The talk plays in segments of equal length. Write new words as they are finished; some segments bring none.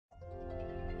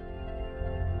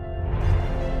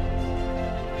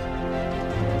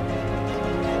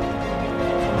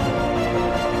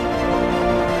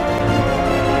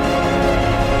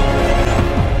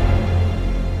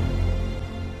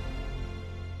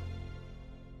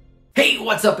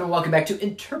What's up and welcome back to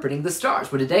Interpreting the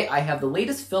Stars, where today I have the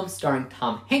latest film starring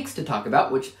Tom Hanks to talk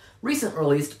about, which recently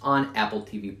released on Apple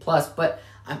TV+, but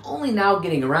I'm only now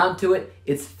getting around to it.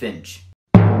 It's Finch.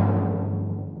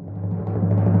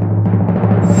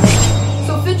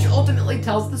 So Finch ultimately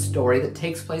tells the story that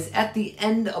takes place at the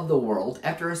end of the world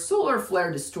after a solar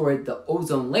flare destroyed the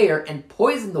ozone layer and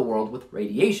poisoned the world with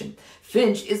radiation.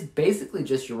 Finch is basically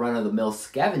just your run-of-the-mill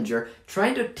scavenger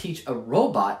trying to teach a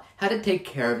robot how to take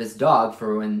care of his dog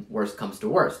for when worst comes to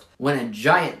worst. When a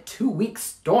giant 2-week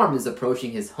storm is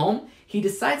approaching his home, he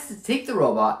decides to take the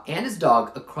robot and his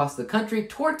dog across the country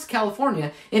towards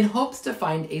California in hopes to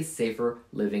find a safer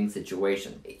living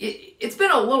situation. It's been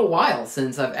a little while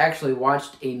since I've actually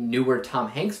watched a newer Tom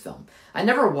Hanks film. I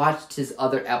never watched his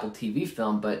other Apple TV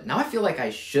film, but now I feel like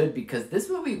I should because this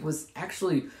movie was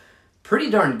actually pretty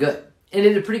darn good. It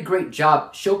did a pretty great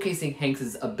job showcasing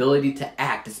Hanks' ability to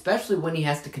act, especially when he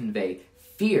has to convey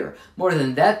fear. More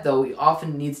than that, though, he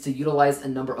often needs to utilize a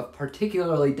number of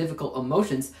particularly difficult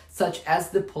emotions, such as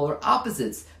the polar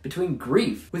opposites between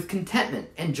grief with contentment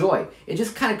and joy. It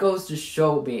just kind of goes to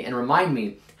show me and remind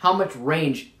me how much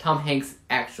range Tom Hanks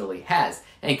actually has,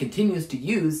 and continues to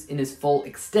use in his full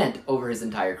extent over his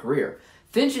entire career.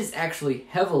 Finch is actually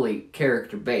heavily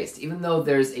character-based, even though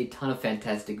there's a ton of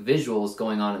fantastic visuals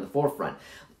going on in the forefront.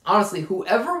 Honestly,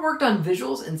 whoever worked on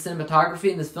visuals and cinematography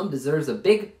in this film deserves a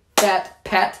big, fat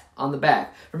pat on the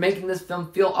back for making this film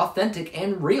feel authentic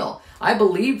and real. I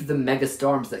believed the mega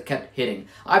storms that kept hitting.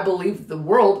 I believed the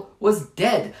world was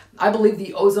dead. I believe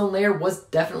the ozone layer was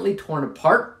definitely torn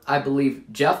apart. I believe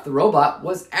Jeff the robot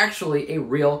was actually a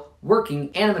real working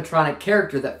animatronic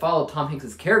character that followed Tom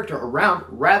Hanks' character around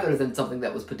rather than something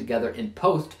that was put together in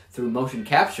post through motion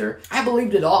capture. I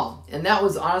believed it all, and that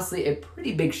was honestly a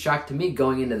pretty big shock to me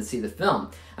going in to see the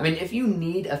film. I mean, if you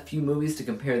need a few movies to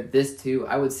compare this to,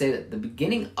 I would say that the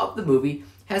beginning of the movie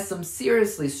has some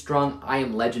seriously strong I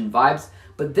Am Legend vibes,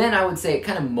 but then I would say it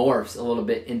kind of morphs a little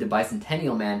bit into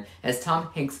Bicentennial Man as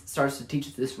Tom Hanks starts to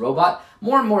teach this robot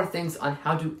more and more things on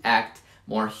how to act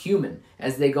more human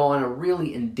as they go on a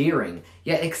really endearing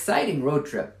yet exciting road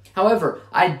trip. However,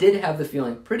 I did have the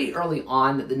feeling pretty early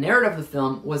on that the narrative of the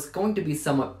film was going to be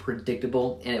somewhat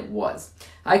predictable, and it was.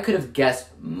 I could have guessed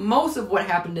most of what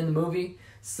happened in the movie,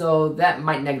 so that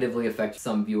might negatively affect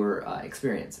some viewer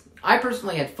experience. I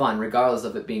personally had fun, regardless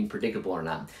of it being predictable or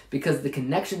not, because the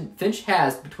connection Finch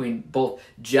has between both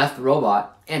Jeff the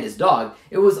robot and his dog,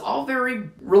 it was all very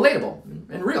relatable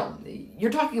and real.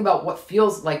 You're talking about what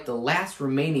feels like the last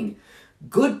remaining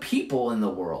good people in the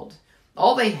world.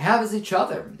 All they have is each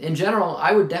other. In general,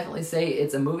 I would definitely say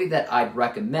it's a movie that I'd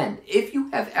recommend. If you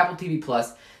have Apple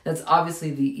TV+, that's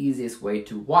obviously the easiest way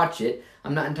to watch it.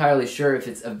 I'm not entirely sure if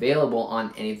it's available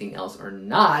on anything else or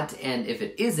not, and if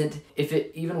it isn't, if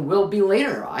it even will be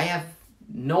later. I have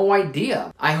no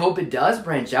idea. I hope it does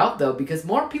branch out, though, because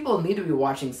more people need to be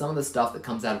watching some of the stuff that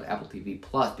comes out of Apple TV+,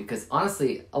 because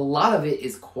honestly, a lot of it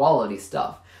is quality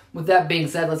stuff. With that being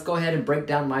said, let's go ahead and break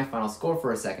down my final score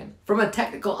for a second. From a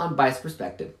technical, unbiased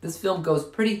perspective, this film goes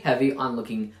pretty heavy on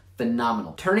looking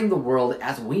phenomenal, turning the world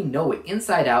as we know it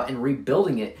inside out and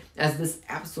rebuilding it as this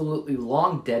absolutely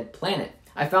long dead planet.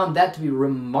 I found that to be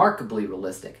remarkably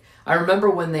realistic. I remember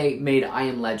when they made I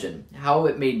Am Legend, how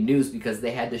it made news because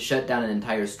they had to shut down an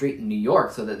entire street in New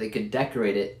York so that they could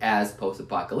decorate it as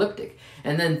post-apocalyptic,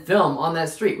 and then film on that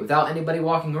street without anybody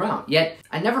walking around. Yet,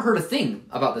 I never heard a thing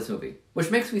about this movie,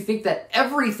 which makes me think that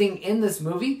everything in this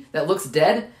movie that looks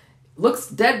dead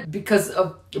because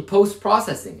of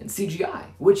post-processing and CGI,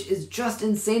 which is just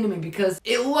insane to me because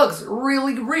it looks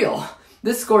really real.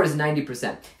 This score is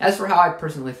 90%. As for how I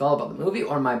personally felt about the movie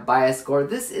or my bias score,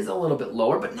 this is a little bit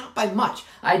lower, but not by much.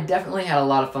 I definitely had a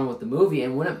lot of fun with the movie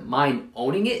and wouldn't mind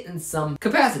owning it in some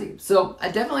capacity. So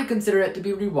I definitely consider it to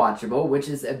be rewatchable, which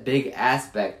is a big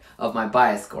aspect of my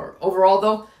bias score. Overall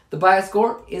though, the bias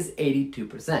score is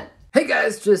 82%. Hey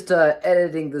guys, just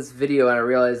editing this video and I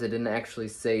realized I didn't actually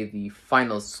say the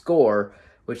final score,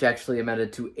 which actually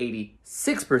amounted to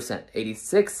 86%.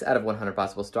 86 out of 100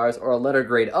 possible stars, or a letter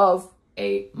grade of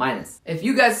A-. If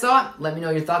you guys saw it, let me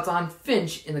know your thoughts on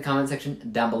Finch in the comment section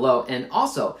down below, and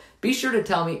also be sure to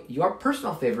tell me your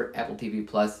personal favorite Apple TV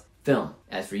Plus film.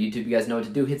 As for YouTube, you guys know what to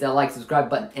do. Hit that like, subscribe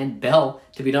button, and bell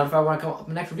to be notified when I come up with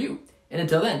the next review. And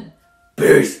until then,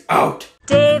 peace out!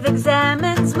 Dave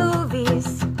examines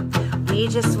movies we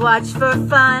just watch for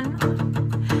fun.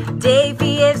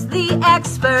 Davey is the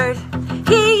expert.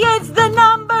 He is the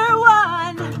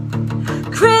 #1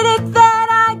 critic that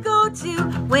I go to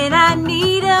when I need